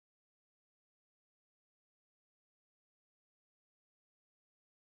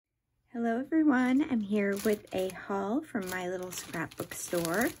Hello everyone, I'm here with a haul from my little scrapbook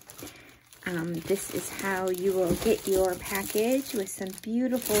store. This is how you will get your package with some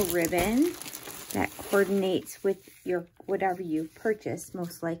beautiful ribbon that coordinates with your whatever you've purchased,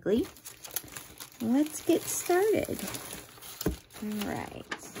 most likely. Let's get started. All right.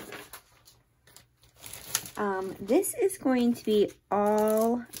 This is going to be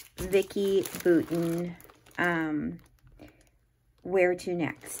all Vicki Boutin Where to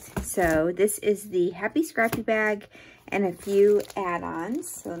Next. So this is the Happy Scrappy bag and a few add-ons.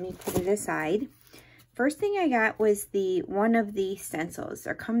 So let me put it aside. First thing I got was one of the stencils.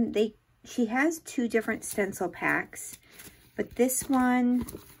 She has two different stencil packs, but this one,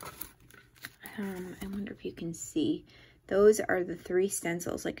 I wonder if you can see. Those are the three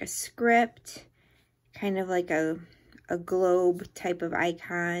stencils, like a script, kind of like a globe type of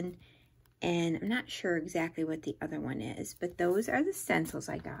icon. And I'm not sure exactly what the other one is, but those are the stencils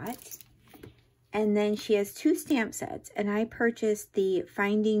I got. And then she has two stamp sets, and I purchased the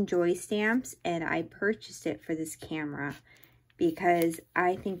Finding Joy stamps, and I purchased it for this camera because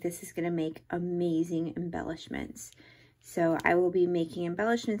I think this is going to make amazing embellishments. So I will be making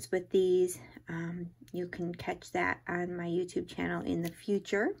embellishments with these. You can catch that on my YouTube channel in the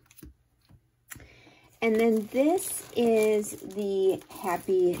future. And then this is the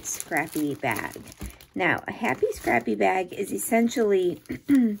Happy Scrappy bag. Now, a Happy Scrappy bag is essentially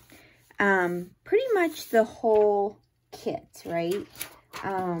pretty much the whole kit, right?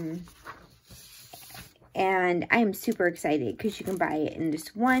 And I am super excited because you can buy it in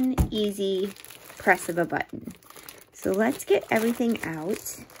just one easy press of a button. So let's get everything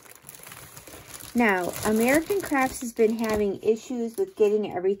out. Now, American Crafts has been having issues with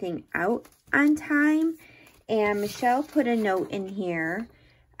getting everything out on time, and Michelle put a note in here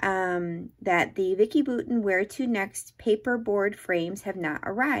that the Vicki Boutin Where to Next paperboard frames have not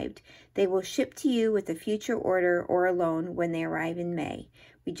arrived. They will ship to you with a future order or a loan when they arrive in May.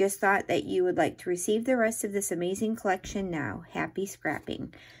 We just thought that you would like to receive the rest of this amazing collection now. Happy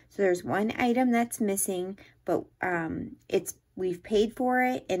scrapping. So there's one item that's missing, but we've paid for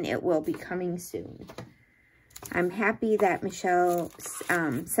it and it will be coming soon. I'm happy that Michelle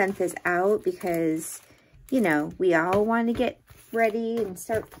sent this out because, you know, we all want to get ready and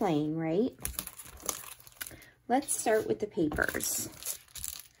start playing, right? Let's start with the papers.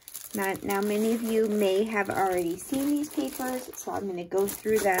 Now, many of you may have already seen these papers, so I'm going to go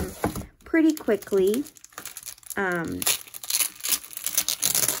through them pretty quickly.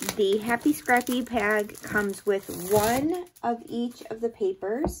 The Happy Scrappy bag comes with one of each of the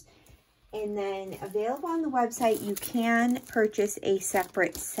papers. And then available on the website, you can purchase a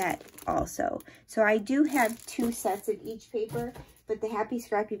separate set also. So I do have two sets of each paper, but the Happy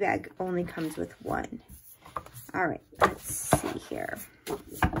Scrappy bag only comes with one. All right, let's see here.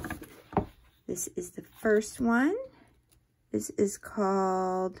 This is the first one. This is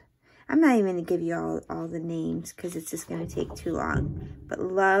called, I'm not even going to give you all the names because it's just going to take too long. But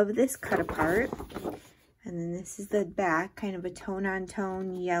love this cut apart. And then this is the back, kind of a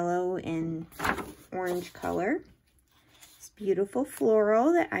tone-on-tone yellow and orange color. It's beautiful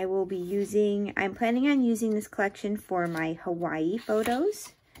floral that I will be using. I'm planning on using this collection for my Hawaii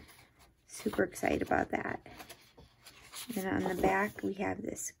photos. Super excited about that. And on the back, we have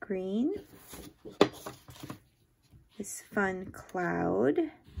this green. This fun cloud.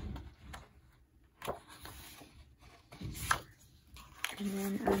 And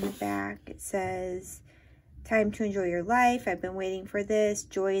then on the back, it says, time to enjoy your life. I've been waiting for this.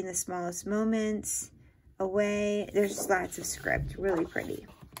 Joy in the smallest moments. Away. There's lots of script. Really pretty.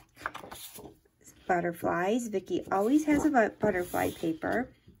 Butterflies. Vicki always has a butterfly paper.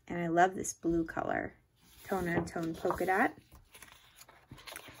 And I love this blue color. Tone-on-tone polka dot.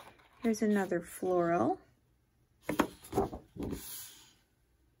 Here's another floral.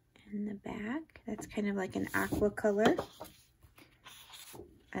 In the back. That's kind of like an aqua color.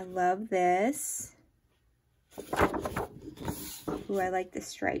 I love this. Ooh, I like the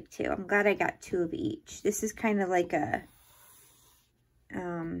stripe too. I'm glad I got two of each. This is kind of like a,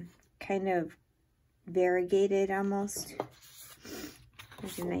 kind of variegated almost.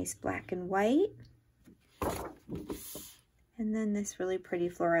 There's a nice black and white. And then this really pretty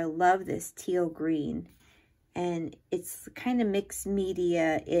floral. I love this teal green. And it's kind of mixed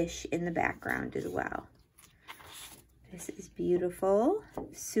media-ish in the background as well. This is beautiful.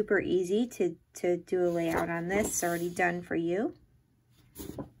 Super easy to do a layout on this. It's already done for you.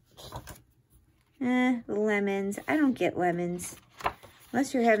 Lemons. I don't get lemons.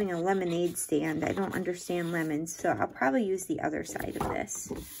 Unless you're having a lemonade stand. I don't understand lemons. So I'll probably use the other side of this,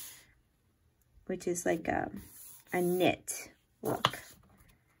 which is like a knit look.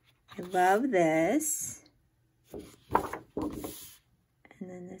 I love this. And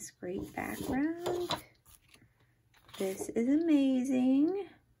then this great background. This is amazing.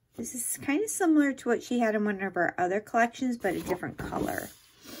 This is kind of similar to what she had in one of our other collections, but a different color.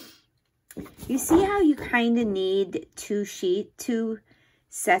 You see how you kind of need two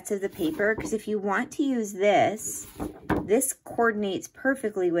sets of the paper? Because if you want to use this, this coordinates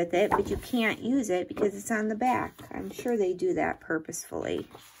perfectly with it, but you can't use it because it's on the back. I'm sure they do that purposefully.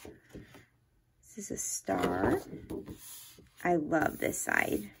 This is a star. I love this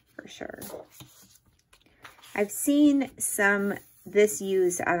side for sure. I've seen this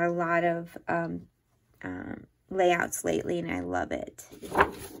used on a lot of layouts lately, and I love it.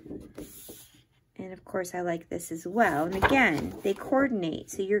 And of course, I like this as well. And again, they coordinate,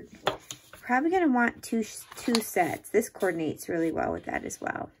 so you're probably going to want two sets. This coordinates really well with that as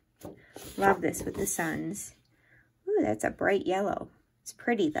well. Love this with the suns. Ooh, that's a bright yellow. It's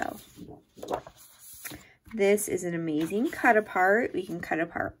pretty though. This is an amazing cut apart. We can cut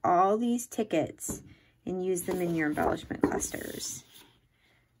apart all these tickets and use them in your embellishment clusters.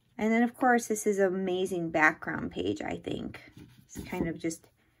 And then of course, this is an amazing background page, I think. It's kind of just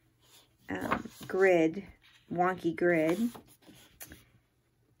grid, wonky grid.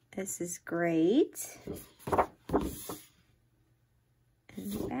 This is great.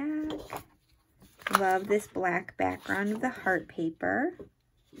 And the back. Love this black background of the heart paper.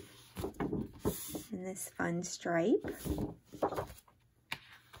 And this fun stripe.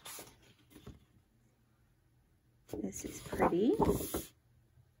 This is pretty.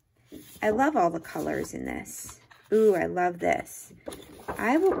 I love all the colors in this. Ooh, I love this.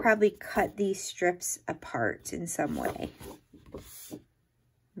 I will probably cut these strips apart in some way.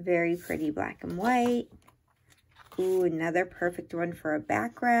 Very pretty black and white. Ooh, another perfect one for a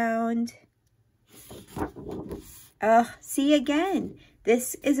background. Oh, see again.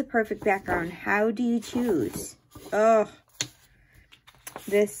 This is a perfect background. How do you choose? Oh,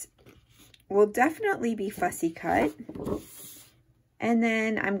 this will definitely be fussy cut. And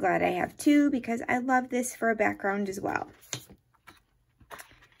then I'm glad I have two because I love this for a background as well.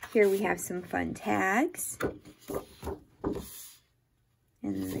 Here we have some fun tags.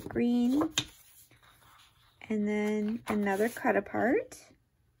 And then the green. And then another cut apart.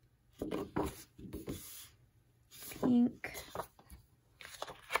 Pink.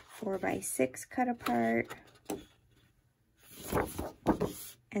 4x6 cut apart.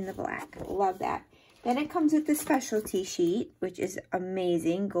 And the black. Love that. Then it comes with the specialty sheet, which is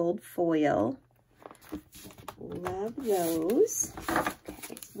amazing. Gold foil. Love those. Okay,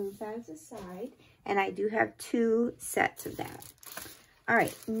 let's move that aside. And I do have two sets of that. All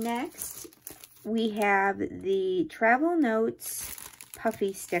right, next we have the Travel Notes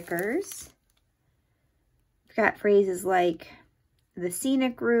puffy stickers. We've got phrases like the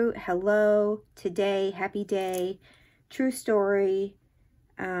scenic route, hello, today, happy day, true story.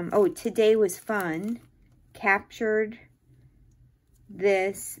 Oh, today was fun, captured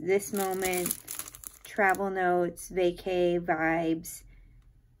this moment, travel notes, vacay vibes,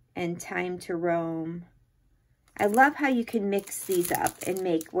 and time to roam. I love how you can mix these up and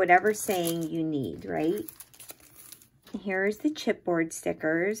make whatever saying you need, right? Here's the chipboard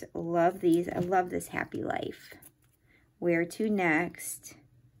stickers. Love these. I love this happy life. Where to next?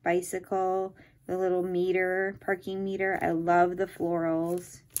 Bicycle. The little meter, parking meter. I love the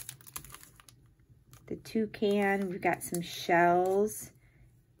florals. The toucan. We've got some shells.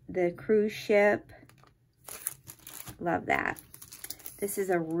 The cruise ship. Love that. This is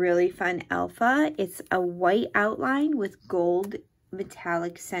a really fun alpha. It's a white outline with gold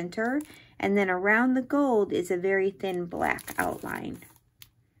metallic center. And then around the gold is a very thin black outline.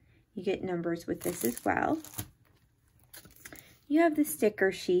 You get numbers with this as well. You have the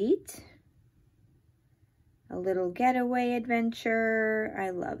sticker sheet. A little getaway adventure.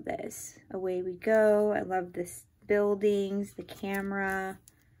 I love this. Away we go. I love this buildings, the camera.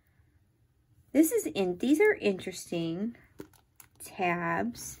 These are interesting.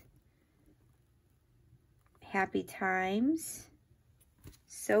 Tabs. Happy times.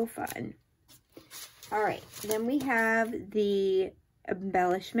 So fun. All right, then we have the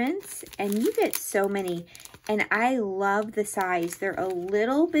embellishments, and you get so many, and I love the size. They're a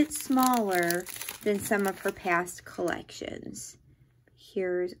little bit smaller than some of her past collections.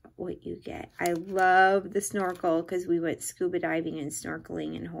 Here's what you get. I love the snorkel because we went scuba diving and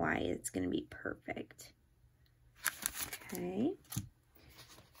snorkeling in Hawaii. It's going to be perfect. Okay.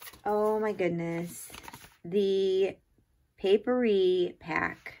 Oh my goodness. The papery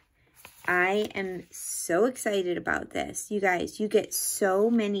pack. I am so excited about this. You guys, you get so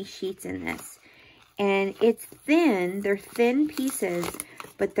many sheets in this. And it's thin. They're thin pieces,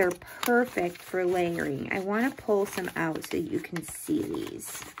 but they're perfect for layering. I want to pull some out so you can see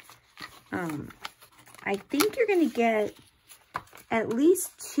these. I think you're going to get at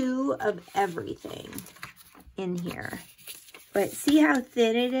least 2 of everything in here. But see how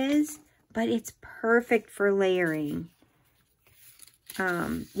thin it is? But it's perfect for layering.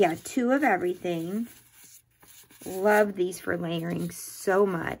 Yeah, 2 of everything. Love these for layering so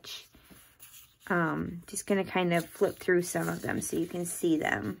much. Just going to kind of flip through some of them so you can see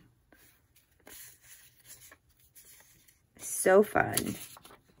them. So fun.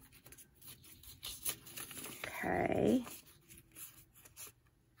 Okay.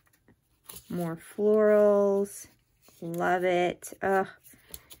 More florals. Love it. Ugh.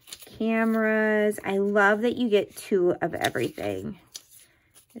 Cameras. I love that you get 2 of everything.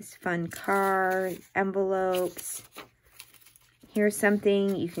 This fun card, envelopes. Here's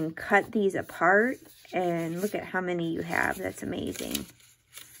something, you can cut these apart and look at how many you have. That's amazing.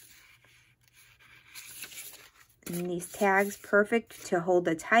 And these tags, perfect to hold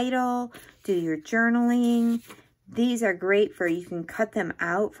the title, do your journaling. These are great for, you can cut them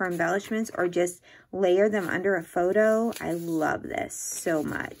out for embellishments or just layer them under a photo. I love this so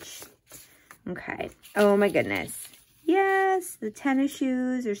much. Okay. Oh my goodness. Yes, the tennis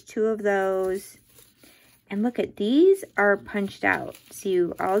shoes. There's 2 of those. And look at these are punched out. See,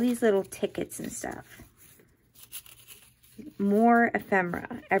 all these little tickets and stuff. More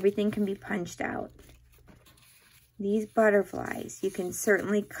ephemera. Everything can be punched out. These butterflies. You can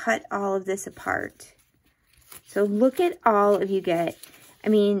certainly cut all of this apart. So look at all of you get. I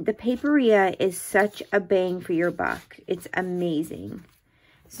mean, the paperia is such a bang for your buck. It's amazing.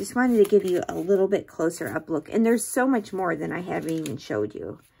 So just wanted to give you a little bit closer up look. And there's so much more than I haven't even showed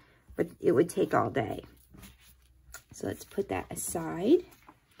you. But it would take all day. So let's put that aside.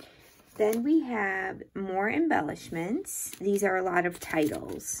 Then we have more embellishments. These are a lot of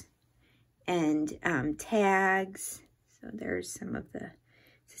titles and tags. So there's some of the,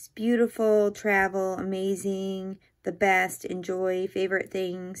 this beautiful, travel, amazing, the best, enjoy, favorite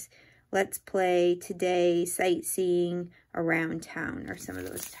things, let's play, today, sightseeing, around town are some of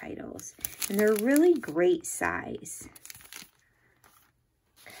those titles. And they're really great size.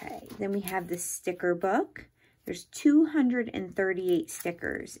 Okay, then we have the sticker book. There's 238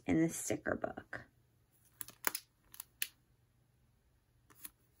 stickers in the sticker book.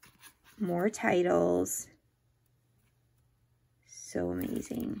 More titles. So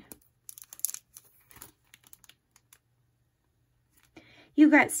amazing. You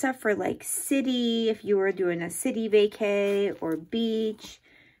got stuff for like city, if you were doing a city vacay or beach.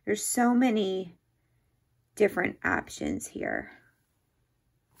 There's so many different options here.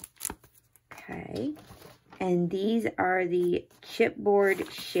 Okay. And these are the chipboard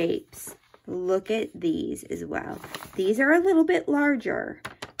shapes. Look at these as well. These are a little bit larger,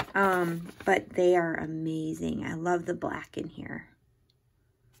 but they are amazing. I love the black in here.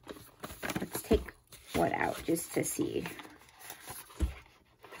 Let's take one out just to see.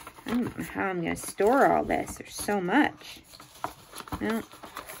 I don't know how I'm going to store all this. There's so much. No,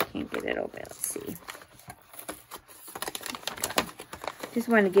 can't get it open. Let's see. Just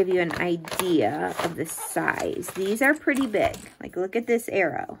want to give you an idea of the size. These are pretty big. Like, look at this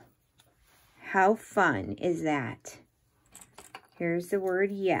arrow. How fun is that? Here's the word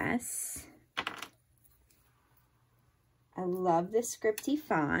yes. I love the scripty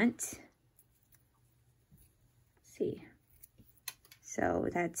font. Let's see. So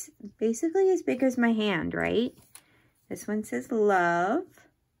that's basically as big as my hand, right? This one says love.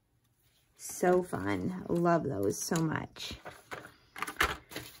 So fun. Love those so much.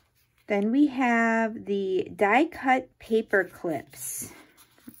 Then we have the die cut paper clips.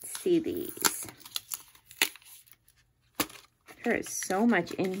 Let's see these. There is so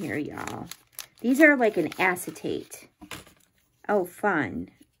much in here, y'all. These are like an acetate. Oh, fun.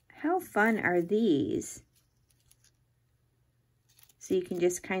 How fun are these? So you can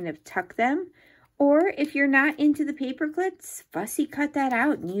just kind of tuck them. Or if you're not into the paper clips, fussy cut that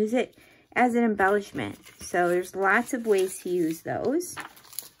out and use it as an embellishment. So there's lots of ways to use those.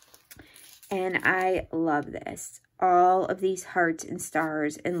 And I love this. All of these hearts and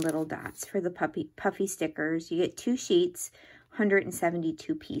stars and little dots for the puffy stickers. You get 2 sheets,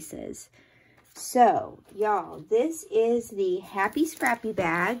 172 pieces. So, y'all, this is the Happy Scrappy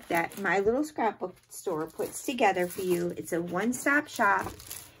bag that my little scrapbook store puts together for you. It's a one-stop shop.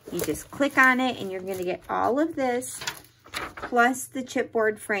 You just click on it and you're going to get all of this plus the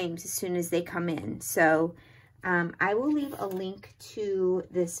chipboard frames as soon as they come in. So, I will leave a link to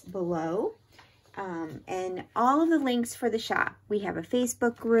this below. And all of the links for the shop. We have a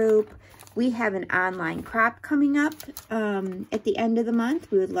Facebook group. We have an online crop coming up at the end of the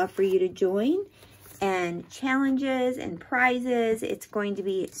month. We would love for you to join. And challenges and prizes. It's going to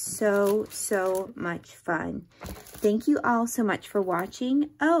be so, so much fun. Thank you all so much for watching.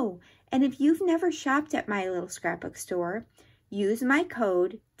 Oh, and if you've never shopped at my little scrapbook store, use my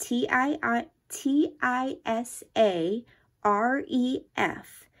code TISAREF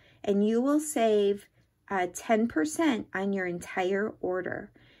and you will save 10% on your entire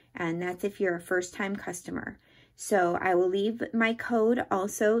order. And that's if you're a first-time customer. So I will leave my code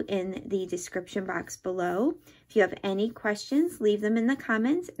also in the description box below. If you have any questions, leave them in the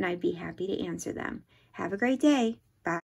comments and I'd be happy to answer them. Have a great day.